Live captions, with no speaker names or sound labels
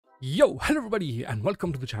Yo, hello everybody and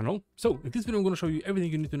welcome to the channel. So in this video I'm going to show you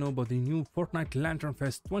everything you need to know about the new Fortnite Lantern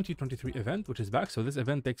Fest 2023 event, which is back. So this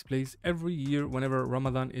event takes place every year whenever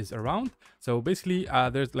Ramadan is around. So basically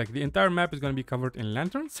there's like the entire map is going to be covered in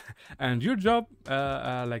lanterns and your job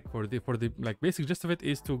like for the basic gist of it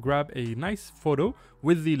is to grab a nice photo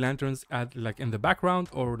with the lanterns at like in the background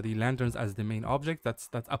or the lanterns as the main object. That's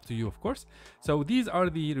up to you, of course. So these are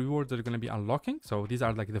the rewards that are going to be unlocking. So these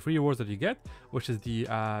are like the free rewards that you get, which is the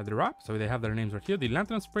wrap. So they have their names right here: the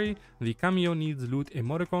lantern spray, the cameo needs loot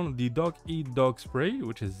emoticon, the dog eat dog spray,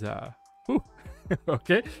 which is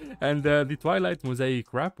okay, and the Twilight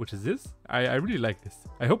Mosaic wrap, which is this. I really like this.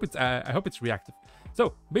 I hope it's reactive.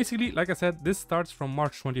 So basically, like I said, this starts from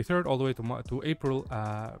March 23rd all the way to April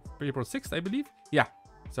 6th, I believe. Yeah.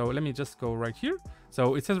 So let me just go right here.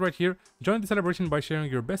 So it says right here, join the celebration by sharing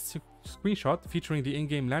your best screenshot featuring the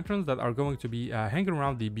in-game lanterns that are going to be hanging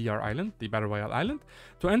around the BR Island, the Battle Royale Island.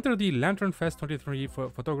 To enter the Lantern Fest 2023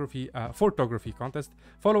 photography contest,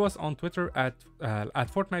 follow us on Twitter at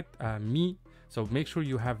Fortnite me. So make sure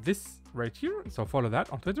you have this right here. So follow that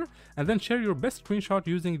on Twitter and then share your best screenshot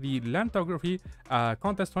using the Lantography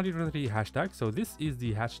contest 2023 hashtag. So this is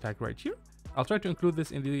the hashtag right here. I'll try to include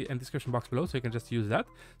this in the description box below so you can just use that.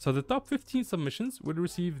 So the top 15 submissions will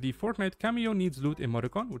receive the Fortnite Cameo needs loot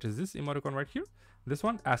emoticon, which is this emoticon right here. This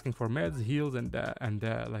one asking for meds, heals, and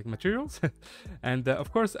like materials. And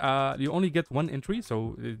of course, you only get one entry,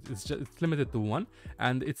 so it's limited to one,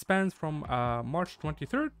 and it spans from March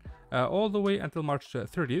 23rd all the way until March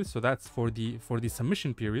 30th. So that's for the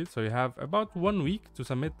submission period. So you have about 1 week to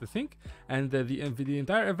submit the thing, and the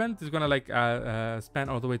entire event is gonna like span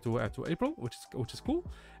all the way to April, which is cool.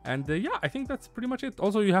 And yeah, I think that's pretty much it.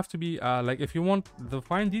 Also, you have to be like, if you want the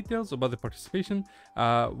fine details about the participation,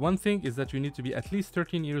 one thing is that you need to be at least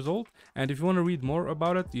 13 years old, and if you want to read more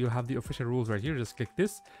about it, you have the official rules right here. Just click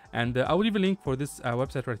this, and I will leave a link for this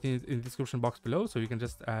website right in the description box below, so you can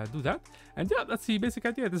just do that. And yeah, that's the basic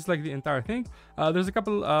idea. This is like the entire thing. There's a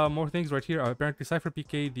couple more things right here. Apparently Cypher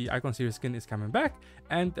PK, the icon series skin, is coming back,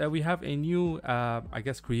 and we have a new I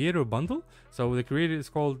guess creator bundle. So the creator is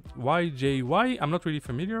called YJY. I'm not really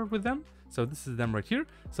familiar with them, so this is them right here.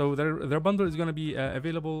 So their bundle is going to be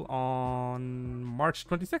available on March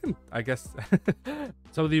 22nd, I guess.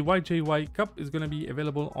 So the YJY Cup is going to be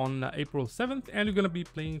available on April 7th, and you're going to be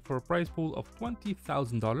playing for a prize pool of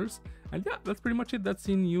 $20,000. And yeah, that's pretty much it. That's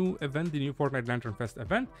the new event, the new Fortnite Lantern Fest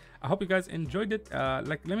event. I hope you guys enjoyed it.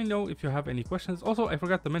 Like, let me know if you have any questions. Also, I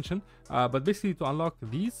forgot to mention, but basically to unlock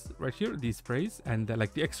these right here, these sprays and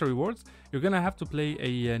like the extra rewards, you're gonna have to play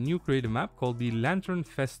a new creative map called the Lantern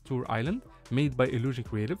Fest Tour Island, made by Illusion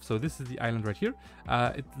Creative. So this is the island right here.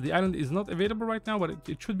 The island is not available right now, but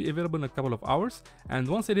it should be available in a couple of hours. And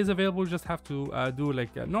once it is available, you just have to do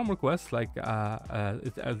like normal quests. Like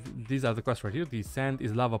these are the quests right here. The sand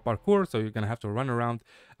is lava parkour, so you're gonna have to run around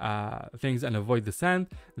things and avoid the sand.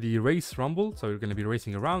 The race rumble, so you're gonna be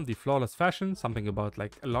racing around. The flawless fashion, something about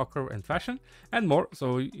like a locker and fashion and more.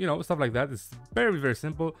 So you know, stuff like that. It's very, very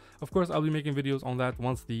simple. Of course, I'll be making videos on that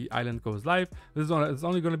once the island goes live. This is it's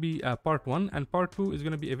only going to be part 1, and part 2 is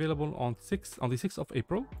going to be available on the 6th of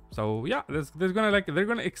April. So yeah, they're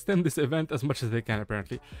gonna extend this event as much as they can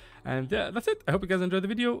apparently. And yeah, that's it. I hope you guys enjoyed the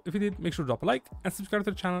video. If you did, make sure to drop a like and subscribe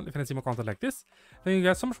to the channel if you want to see more content like this. Thank you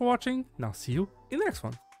guys so much for watching. Now see you in the next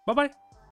one. Bye bye.